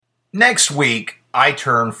Next week, I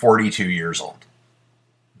turn 42 years old.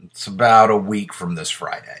 It's about a week from this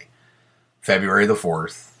Friday, February the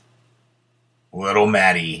 4th. Little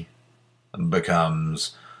Maddie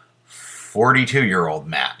becomes 42-year-old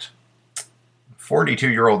Matt.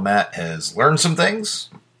 42-year-old Matt has learned some things,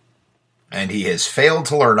 and he has failed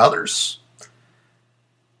to learn others.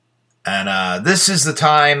 And this is the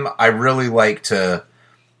time I really like to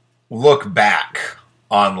look back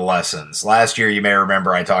on lessons. Last year, you may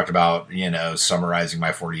remember I talked about, summarizing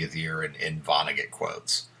my 40th year in Vonnegut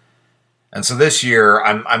quotes. And so this year,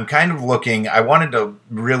 I'm kind of looking, I wanted to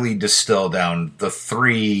really distill down the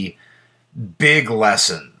three big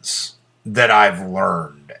lessons that I've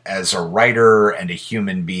learned as a writer and a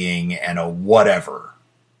human being and a whatever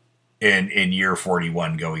in year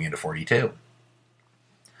 41 going into 42.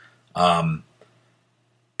 And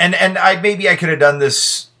I could have done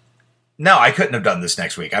this. No, I couldn't have done this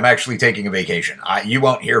next week. I'm actually taking a vacation. You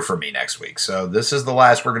won't hear from me next week. So this is the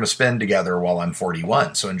last we're going to spend together while I'm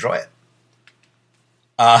 41. So enjoy it.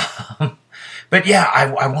 But yeah,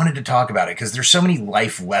 I wanted to talk about it because there's so many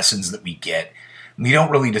life lessons that we get. We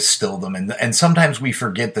don't really distill them. And sometimes we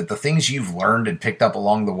forget that the things you've learned and picked up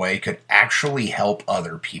along the way could actually help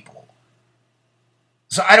other people.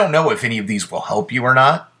 So I don't know if any of these will help you or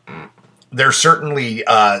not. They're certainly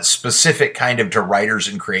specific kind of to writers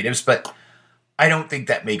and creatives, but I don't think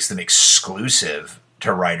that makes them exclusive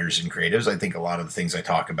to writers and creatives. I think a lot of the things I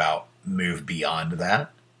talk about move beyond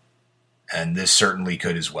that. And this certainly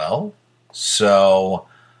could as well. So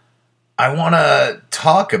I want to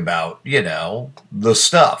talk about, the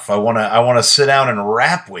stuff. I want to sit down and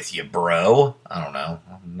rap with you, bro. I don't know.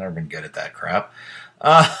 I've never been good at that crap.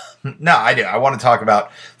 No, I do. I want to talk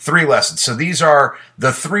about three lessons. So these are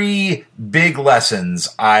the three big lessons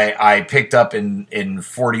I picked up in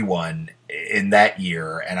 41 in that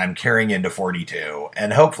year, and I'm carrying into 42.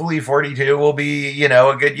 And hopefully 42 will be,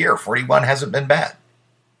 a good year. 41 hasn't been bad.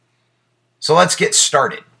 So let's get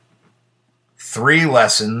started. Three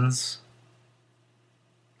lessons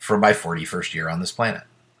from my 41st year on this planet.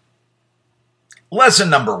 Lesson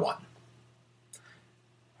number 1.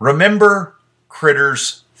 Remember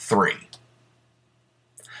Critters 3.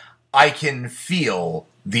 I can feel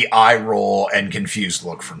the eye roll and confused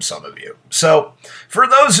look from some of you. So, for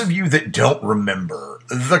those of you that don't remember,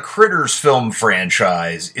 the Critters film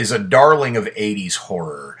franchise is a darling of 80s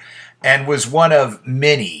horror and was one of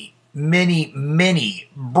many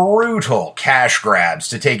brutal cash grabs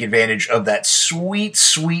to take advantage of that sweet,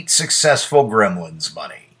 sweet, successful Gremlins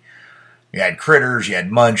money. You had Critters, you had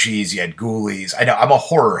Munchies, you had Ghoulies. I know, I'm a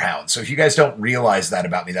horror hound, so if you guys don't realize that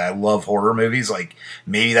about me, that I love horror movies,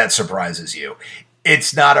 maybe that surprises you.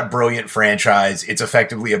 It's not a brilliant franchise. It's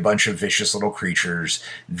effectively a bunch of vicious little creatures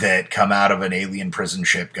that come out of an alien prison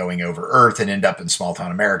ship going over Earth and end up in small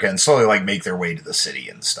town America and slowly make their way to the city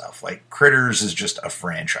and stuff. Critters is just a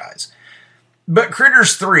franchise. But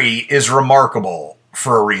Critters 3 is remarkable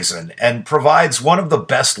for a reason and provides one of the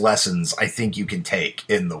best lessons I think you can take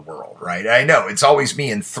in the world, right? I know, it's always me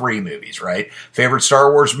in 3 movies, right? Favorite Star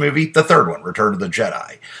Wars movie? The third one, Return of the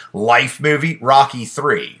Jedi. Life movie? Rocky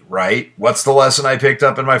 3, right? What's the lesson I picked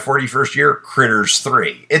up in my 41st year? Critters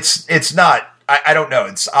 3. It's not, I don't know,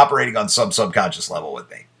 it's operating on some subconscious level with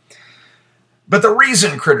me. But the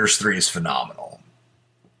reason Critters 3 is phenomenal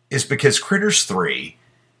is because Critters 3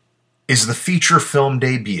 is the feature film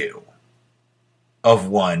debut of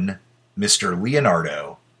one Mr.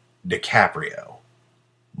 Leonardo DiCaprio,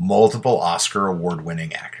 multiple Oscar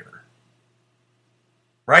award-winning actor.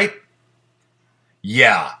 Right?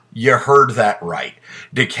 Yeah, you heard that right.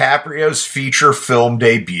 DiCaprio's feature film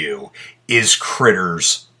debut is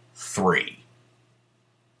Critters 3.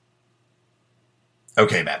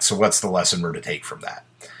 Okay, Matt, so what's the lesson we're to take from that?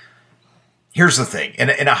 Here's the thing. In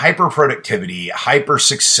a hyper-productivity,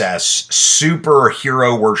 hyper-success,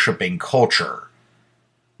 superhero-worshipping culture,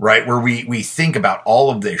 right, where we think about all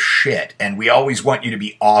of this shit, and we always want you to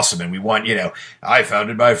be awesome, and we want, I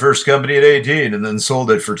founded my first company at 18 and then sold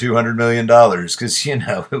it for $200 million because,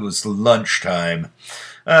 it was lunchtime.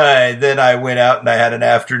 Then I went out and I had an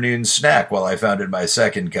afternoon snack while I founded my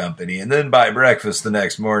second company. And then by breakfast the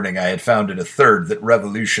next morning, I had founded a third that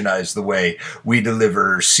revolutionized the way we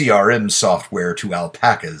deliver CRM software to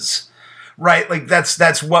alpacas. Right?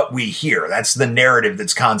 That's what we hear. That's the narrative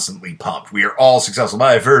that's constantly pumped. We are all successful.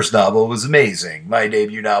 My first novel was amazing. My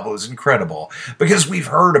debut novel was incredible. Because we've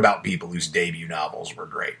heard about people whose debut novels were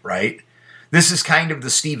great, right? This is kind of the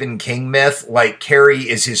Stephen King myth. Carrie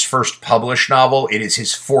is his first published novel. It is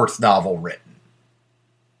his 4th novel written.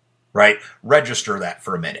 Right? Register that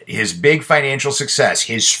for a minute. His big financial success,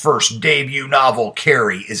 his first debut novel,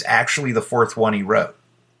 Carrie, is actually the 4th one he wrote.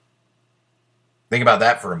 Think about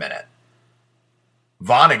that for a minute.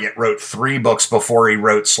 Vonnegut wrote 3 books before he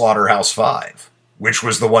wrote Slaughterhouse-Five, which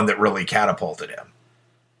was the one that really catapulted him.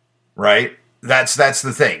 Right? That's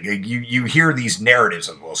the thing. You hear these narratives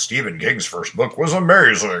of, well, Stephen King's first book was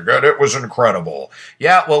amazing and it was incredible.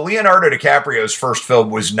 Yeah, well, Leonardo DiCaprio's first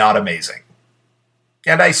film was not amazing.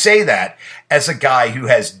 And I say that as a guy who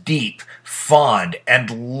has deep, fond,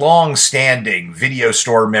 and long-standing video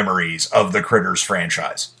store memories of the Critters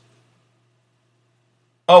franchise.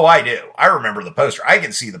 Oh, I do. I remember the poster. I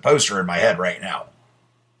can see the poster in my head right now.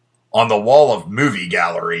 On the wall of Movie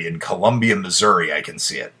Gallery in Columbia, Missouri, I can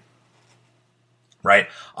see it. Right?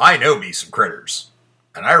 I know me some Critters.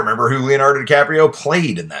 And I remember who Leonardo DiCaprio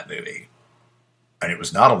played in that movie. And it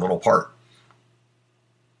was not a little part.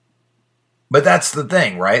 But that's the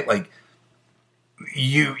thing, right? Like,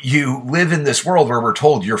 you live in this world where we're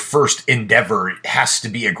told your first endeavor has to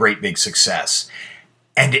be a great big success.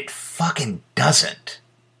 And it fucking doesn't.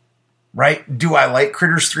 Right? Do I like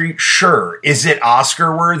Critters 3? Sure. Is it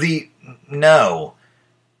Oscar worthy? No.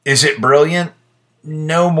 Is it brilliant?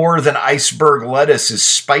 No more than iceberg lettuce is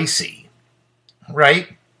spicy.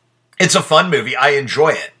 Right? It's a fun movie. I enjoy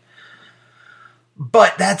it.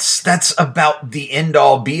 But that's about the end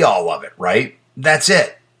all be all of it, right? That's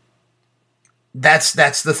it. That's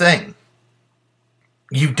the thing.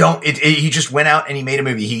 You don't, he just went out and he made a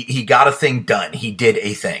movie. He got a thing done. He did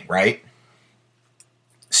a thing, right?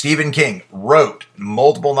 Stephen King wrote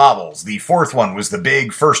multiple novels. The 4th one was the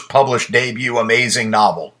big first published debut amazing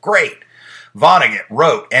novel. Great. Vonnegut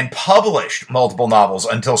wrote and published multiple novels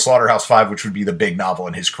until Slaughterhouse-Five, which would be the big novel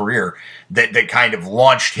in his career that kind of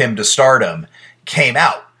launched him to stardom, came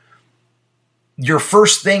out. Your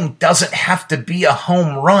first thing doesn't have to be a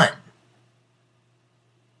home run.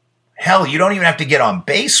 Hell, you don't even have to get on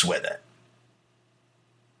base with it.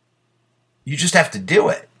 You just have to do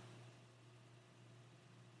it.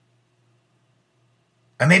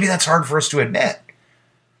 And maybe that's hard for us to admit.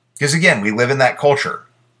 Because again, we live in that culture.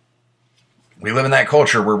 We live in that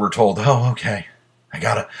culture where we're told, oh, okay, I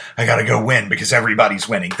gotta go win because everybody's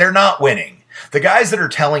winning. They're not winning. The guys that are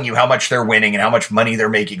telling you how much they're winning and how much money they're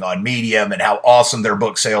making on Medium and how awesome their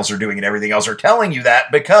book sales are doing and everything else are telling you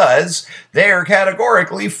that because they're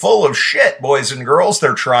categorically full of shit, boys and girls.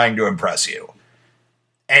 They're trying to impress you.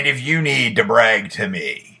 And if you need to brag to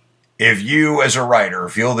me, if you as a writer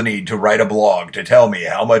feel the need to write a blog to tell me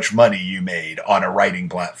how much money you made on a writing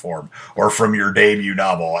platform or from your debut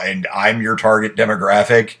novel and I'm your target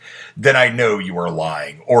demographic, then I know you are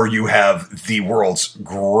lying or you have the world's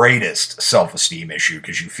greatest self-esteem issue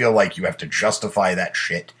because you feel like you have to justify that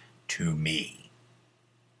shit to me.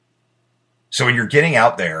 So when you're getting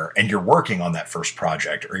out there and you're working on that first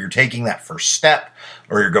project or you're taking that first step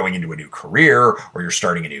or you're going into a new career or you're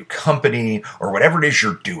starting a new company or whatever it is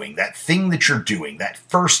you're doing, that thing that you're doing, that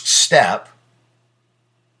first step,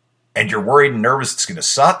 and you're worried and nervous it's going to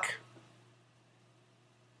suck,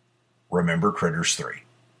 remember Critters 3.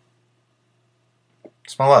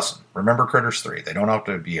 It's my lesson. Remember Critters 3. They don't have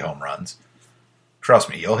to be home runs. Trust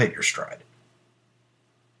me, you'll hit your stride.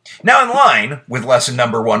 Now, in line with lesson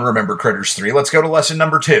number 1, remember Critters 3, let's go to lesson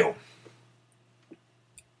number 2.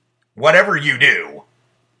 Whatever you do,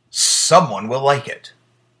 someone will like it.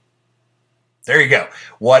 There you go.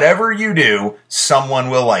 Whatever you do, someone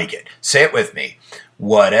will like it. Say it with me.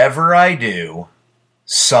 Whatever I do,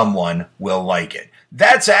 someone will like it.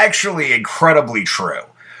 That's actually incredibly true.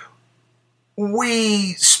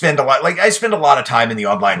 We spend I spend a lot of time in the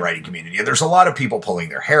online writing community. There's a lot of people pulling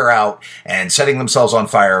their hair out and setting themselves on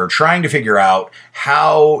fire, trying to figure out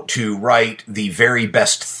how to write the very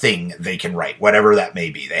best thing they can write, whatever that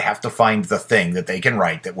may be. They have to find the thing that they can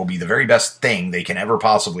write that will be the very best thing they can ever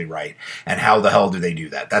possibly write. And how the hell do they do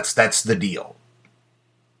that? That's the deal.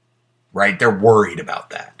 Right? They're worried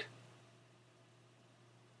about that.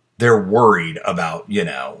 They're worried about,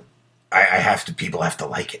 people have to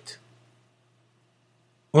like it.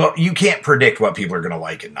 Well, you can't predict what people are going to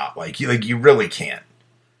like and not like. You really can't.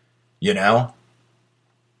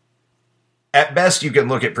 At best, you can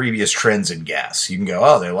look at previous trends and guess. You can go,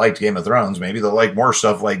 oh, they liked Game of Thrones. Maybe they'll like more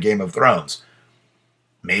stuff like Game of Thrones.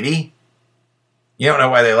 Maybe. You don't know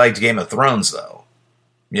why they liked Game of Thrones, though.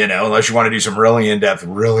 Unless you want to do some really in-depth,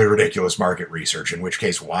 really ridiculous market research, in which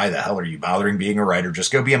case, why the hell are you bothering being a writer?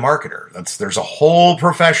 Just go be a marketer. There's a whole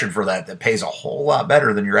profession for that pays a whole lot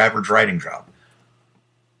better than your average writing job.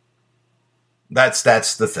 That's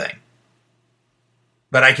the thing.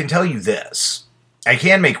 But I can tell you this. I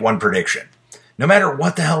can make one prediction. No matter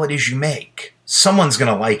what the hell it is you make, someone's going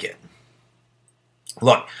to like it.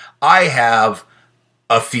 Look, I have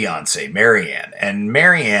a fiance, Marianne. And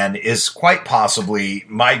Marianne is quite possibly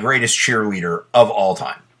my greatest cheerleader of all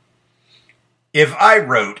time. If I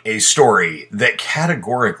wrote a story that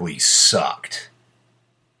categorically sucked,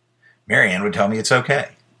 Marianne would tell me it's okay.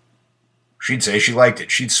 She'd say she liked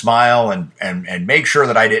it. She'd smile and make sure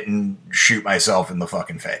that I didn't shoot myself in the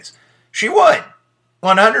fucking face. She would.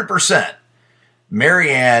 100%.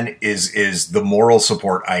 Marianne is the moral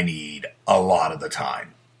support I need a lot of the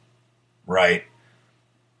time. Right?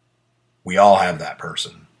 We all have that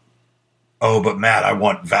person. Oh, but Matt, I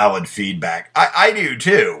want valid feedback. I do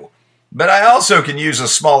too. But I also can use a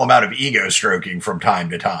small amount of ego stroking from time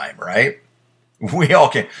to time, right? We all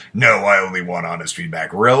can. No, I only want honest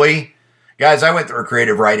feedback. Really? Guys, I went through a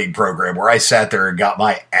creative writing program where I sat there and got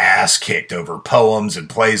my ass kicked over poems and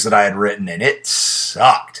plays that I had written, and it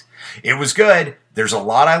sucked. It was good. There's a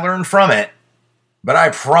lot I learned from it. But I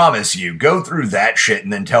promise you, go through that shit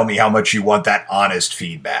and then tell me how much you want that honest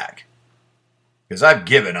feedback. Because I've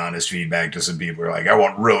given honest feedback to some people who are like, I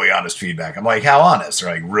want really honest feedback. I'm like, how honest?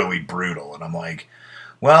 They're like, really brutal. And I'm like,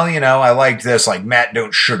 well, I liked this. Like, Matt,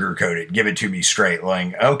 don't sugarcoat it. Give it to me straight.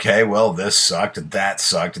 Like, okay, well, this sucked and that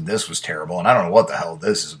sucked and this was terrible. And I don't know what the hell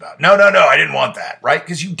this is about. No, I didn't want that, right?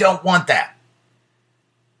 Because you don't want that.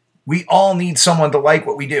 We all need someone to like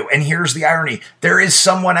what we do. And here's the irony. There is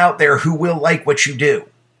someone out there who will like what you do.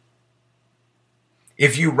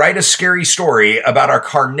 If you write a scary story about a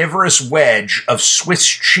carnivorous wedge of Swiss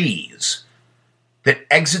cheese that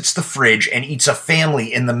exits the fridge and eats a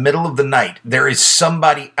family in the middle of the night, there is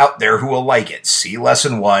somebody out there who will like it. See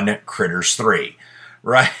Lesson 1, Critters 3.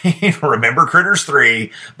 Right? Remember Critters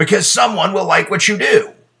 3, because someone will like what you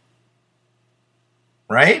do.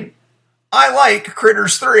 Right? I like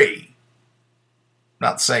Critters 3.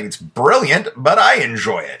 Not saying it's brilliant, but I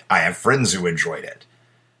enjoy it. I have friends who enjoyed it.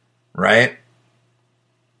 Right?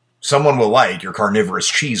 Someone will like your carnivorous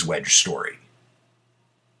cheese wedge story.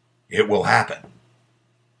 It will happen.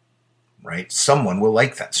 Right? Someone will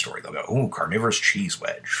like that story. They'll go, ooh, carnivorous cheese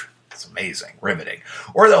wedge. It's amazing, riveting.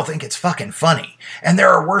 Or they'll think it's fucking funny. And there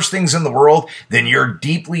are worse things in the world than your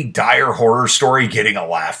deeply dire horror story getting a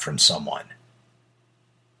laugh from someone.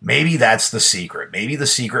 Maybe that's the secret. Maybe the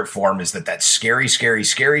secret form is that scary, scary,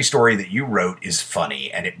 scary story that you wrote is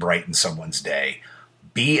funny and it brightens someone's day.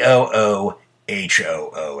 BOOHOO,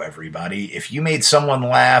 everybody. If you made someone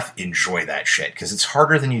laugh, enjoy that shit, because it's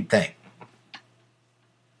harder than you'd think.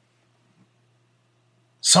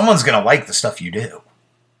 Someone's going to like the stuff you do.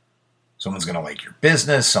 Someone's going to like your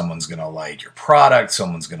business. Someone's going to like your product.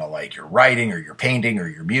 Someone's going to like your writing or your painting or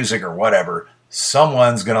your music or whatever.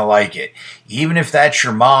 Someone's going to like it. Even if that's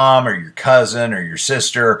your mom or your cousin or your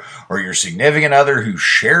sister or your significant other who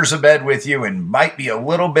shares a bed with you and might be a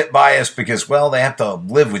little bit biased because, well, they have to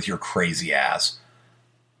live with your crazy ass.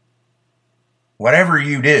 Whatever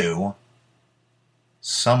you do,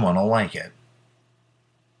 someone will like it.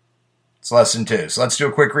 It's lesson 2. So let's do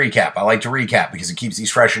a quick recap. I like to recap because it keeps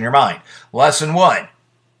these fresh in your mind. Lesson 1,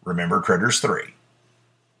 remember Critters 3.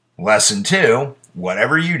 Lesson 2,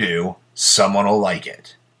 whatever you do, someone will like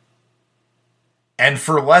it. And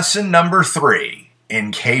for lesson number 3,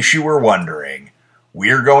 in case you were wondering,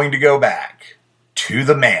 we're going to go back to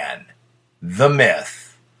the man, the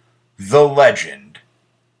myth, the legend,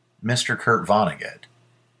 Mr. Kurt Vonnegut,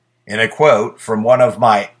 in a quote from one of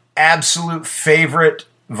my absolute favorite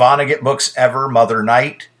Vonnegut books ever, Mother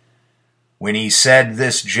Night, when he said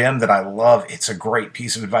this, Jim, that I love. It's a great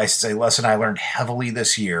piece of advice. It's a lesson I learned heavily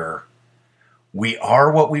this year. We are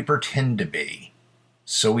what we pretend to be,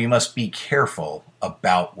 so we must be careful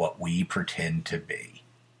about what we pretend to be.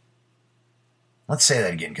 Let's say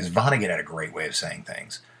that again, because Vonnegut had a great way of saying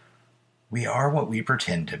things. We are what we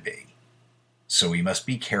pretend to be, so we must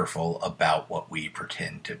be careful about what we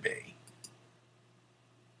pretend to be.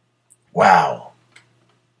 Wow.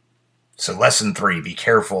 So lesson 3, be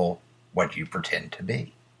careful what you pretend to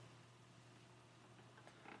be.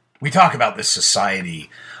 We talk about this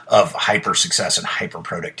society of hyper success and hyper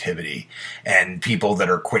productivity and people that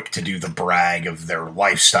are quick to do the brag of their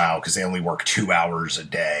lifestyle because they only work 2 hours a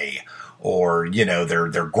day, or,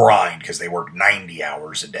 their grind because they work 90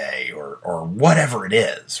 hours a day, or whatever it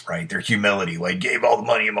is, right? Their humility, like, gave all the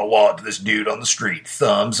money in my wallet to this dude on the street.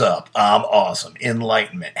 Thumbs up. I'm awesome.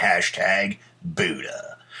 Enlightenment. Hashtag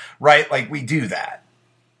Buddha. Right? Like, we do that.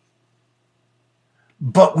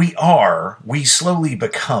 But we slowly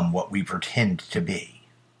become what we pretend to be.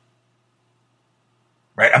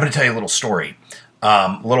 Right? I'm going to tell you a little story.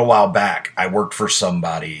 A little while back, I worked for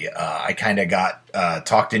somebody. I kind of got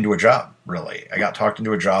talked into a job, really. I got talked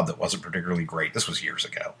into a job that wasn't particularly great. This was years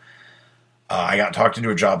ago. I got talked into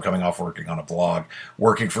a job coming off working on a blog,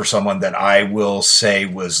 working for someone that I will say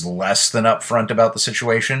was less than upfront about the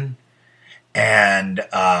situation. And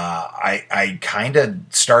I kind of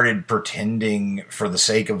started pretending for the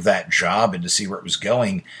sake of that job and to see where it was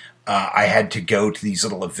going. I had to go to these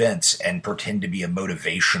little events and pretend to be a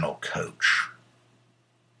motivational coach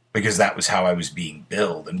because that was how I was being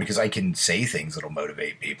billed. And because I can say things that'll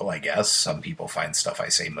motivate people, I guess. Some people find stuff I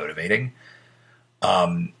say motivating.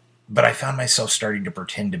 But I found myself starting to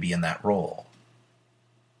pretend to be in that role.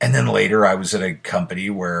 And then later I was at a company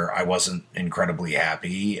where I wasn't incredibly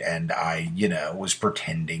happy and I, was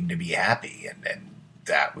pretending to be happy. And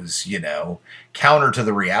that was, counter to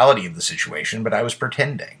the reality of the situation, but I was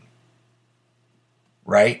pretending.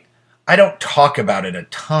 Right? I don't talk about it a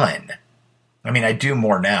ton. I mean, I do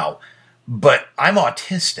more now, but I'm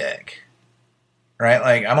autistic. Right?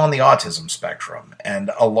 Like, I'm on the autism spectrum,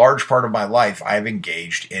 and a large part of my life I've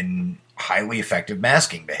engaged in highly effective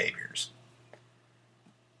masking behaviors.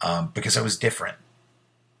 Because I was different.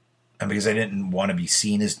 And because I didn't want to be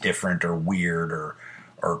seen as different or weird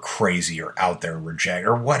or crazy or out there, reject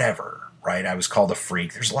or whatever, right? I was called a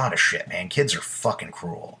freak. There's a lot of shit, man. Kids are fucking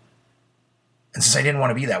cruel. And since I didn't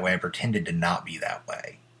want to be that way, I pretended to not be that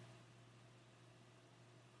way.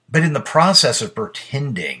 But in the process of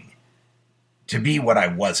pretending to be what I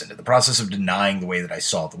wasn't, in the process of denying the way that I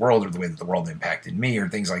saw the world or the way that the world impacted me or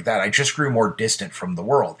things like that, I just grew more distant from the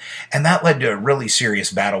world. And that led to a really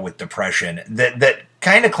serious battle with depression that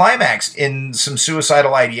kind of climaxed in some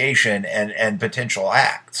suicidal ideation and potential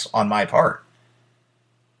acts on my part.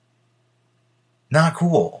 Not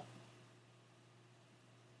cool.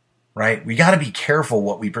 Right? We got to be careful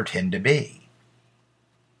what we pretend to be.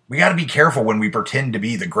 We got to be careful when we pretend to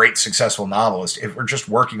be the great successful novelist if we're just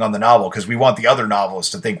working on the novel because we want the other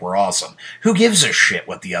novelists to think we're awesome. Who gives a shit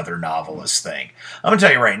what the other novelists think? I'm going to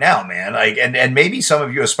tell you right now, man, and maybe some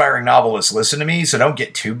of you aspiring novelists listen to me, so don't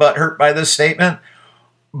get too butthurt by this statement,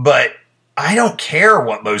 but I don't care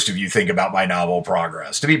what most of you think about my novel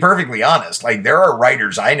progress. To be perfectly honest, there are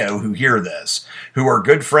writers I know who hear this, who are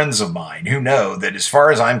good friends of mine, who know that as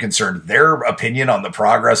far as I'm concerned, their opinion on the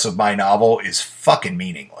progress of my novel is fucking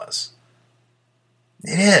meaningless.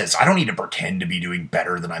 It is. I don't need to pretend to be doing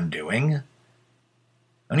better than I'm doing. I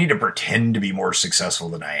don't need to pretend to be more successful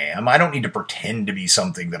than I am. I don't need to pretend to be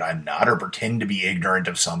something that I'm not or pretend to be ignorant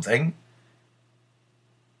of something.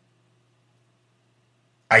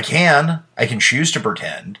 I can choose to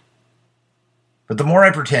pretend, but the more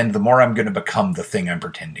I pretend, the more I'm going to become the thing I'm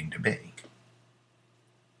pretending to be.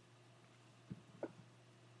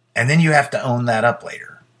 And then you have to own that up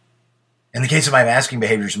later. In the case of my masking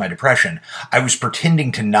behaviors and my depression, I was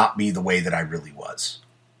pretending to not be the way that I really was.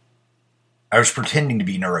 I was pretending to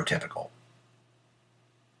be neurotypical.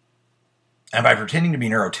 And by pretending to be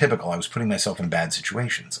neurotypical, I was putting myself in bad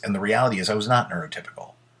situations. And the reality is I was not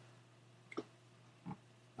neurotypical.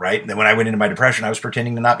 Right? Then when I went into my depression, I was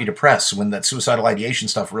pretending to not be depressed. So when that suicidal ideation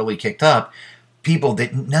stuff really kicked up, people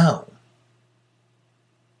didn't know.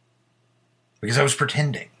 Because I was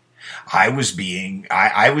pretending. I was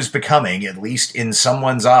becoming, at least in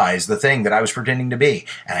someone's eyes, the thing that I was pretending to be.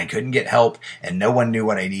 And I couldn't get help, and no one knew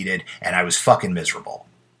what I needed, and I was fucking miserable.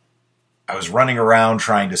 I was running around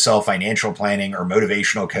trying to sell financial planning or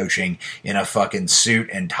motivational coaching in a fucking suit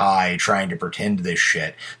and tie, trying to pretend this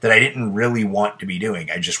shit that I didn't really want to be doing.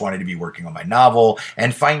 I just wanted to be working on my novel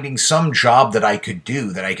and finding some job that I could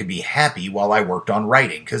do that I could be happy while I worked on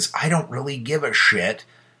writing, because I don't really give a shit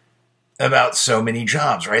about so many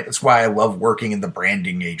jobs, right? That's why I love working in the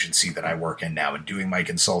branding agency that I work in now and doing my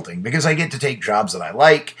consulting, because I get to take jobs that I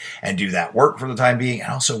like and do that work for the time being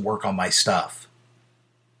and also work on my stuff.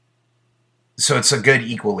 So it's a good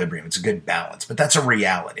equilibrium. It's a good balance, but that's a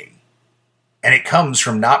reality. And it comes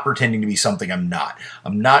from not pretending to be something I'm not.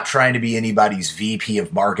 I'm not trying to be anybody's VP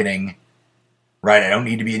of marketing, right? I don't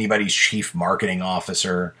need to be anybody's chief marketing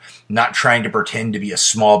officer. I'm not trying to pretend to be a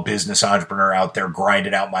small business entrepreneur out there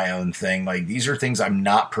grinding out my own thing. These are things I'm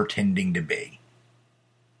not pretending to be.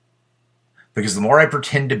 Because the more I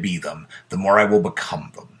pretend to be them, the more I will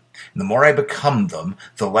become them. And the more I become them,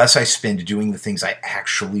 the less I spend doing the things I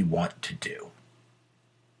actually want to do.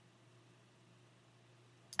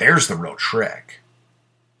 There's the real trick,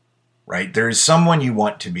 right? There is someone you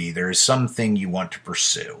want to be. There is something you want to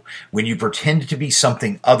pursue. When you pretend to be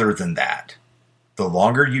something other than that, the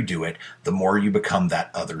longer you do it, the more you become that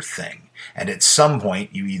other thing. And at some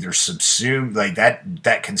point, you either subsume,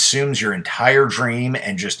 that consumes your entire dream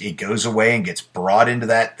and just it goes away and gets brought into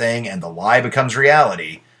that thing and the lie becomes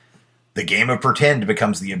reality. The game of pretend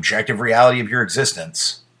becomes the objective reality of your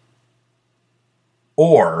existence.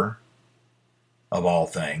 Or, of all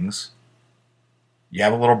things, You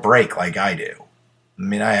have a little break like I do. I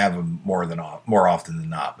mean, I have them more often than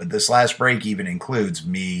not, but this last break even includes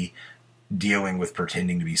me dealing with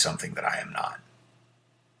pretending to be something that I am not.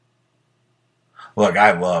 Look,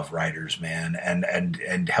 I love writers, man,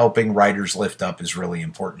 and helping writers lift up is really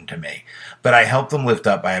important to me. But I help them lift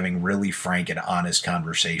up by having really frank and honest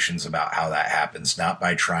conversations about how that happens, not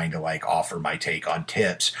by trying to like offer my take on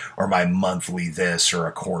tips or my monthly this or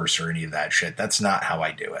a course or any of that shit. That's not how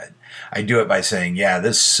I do it. I do it by saying, yeah,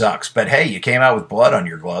 this sucks, but hey, you came out with blood on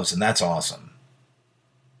your gloves and that's awesome.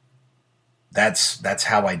 That's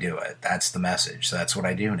how I do it. That's the message. That's what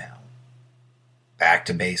I do now. Back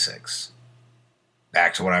to basics.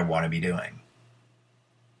 Back to what I want to be doing.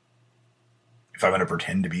 If I'm going to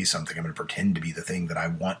pretend to be something, I'm going to pretend to be the thing that I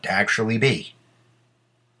want to actually be.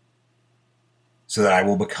 So that I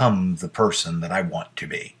will become the person that I want to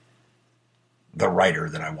be. The writer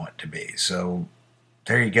that I want to be. So,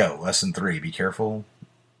 there you go. Lesson 3. Be careful,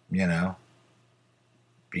 Be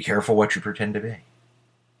careful what you pretend to be.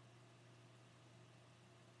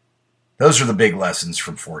 Those are the big lessons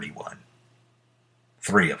from 41.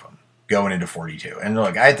 3 of them. Going into 42. And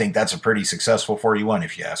look, I think that's a pretty successful 41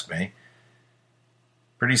 if you ask me.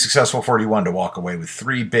 Pretty successful 41 to walk away with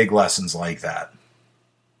 3 big lessons like that.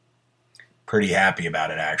 Pretty happy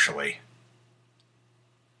about it, actually.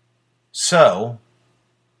 So,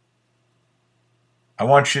 I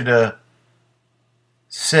want you to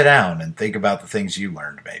sit down and think about the things you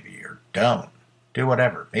learned, maybe, or don't. Do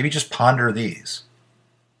whatever. Maybe just ponder these.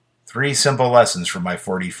 3 simple lessons from my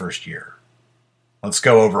 41st year. Let's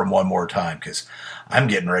go over them one more time, because I'm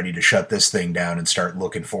getting ready to shut this thing down and start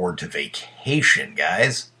looking forward to vacation,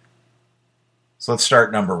 guys. So let's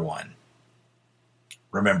start number 1.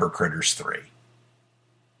 Remember Critters 3.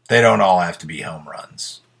 They don't all have to be home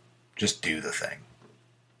runs. Just do the thing.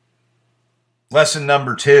 Lesson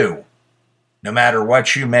number 2. No matter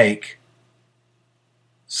what you make,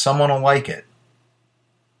 someone will like it.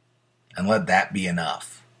 And let that be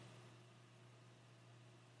enough.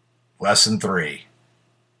 Lesson 3.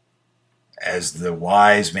 As the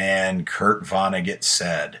wise man Kurt Vonnegut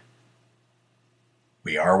said,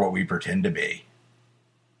 we are what we pretend to be.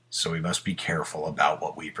 So we must be careful about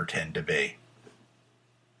what we pretend to be.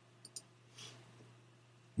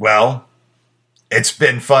 Well, it's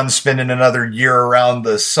been fun spending another year around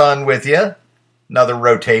the sun with you. Another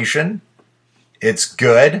rotation. It's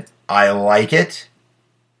good. I like it.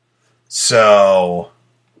 So,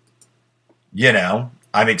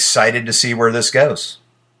 I'm excited to see where this goes.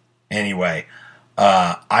 Anyway,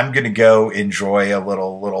 I'm going to go enjoy a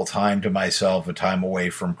little time to myself, a time away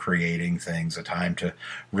from creating things, a time to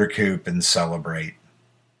recoup and celebrate.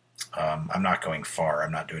 I'm not going far.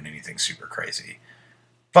 I'm not doing anything super crazy.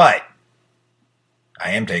 But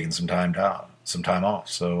I am taking some time off.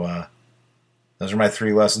 So those are my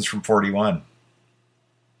 3 lessons from 41.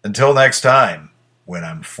 Until next time, when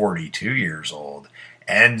I'm 42 years old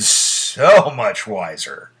and so much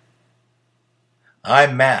wiser.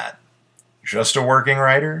 I'm Matt, just a working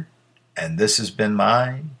writer, and this has been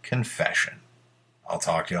my confession. I'll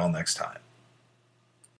talk to y'all next time.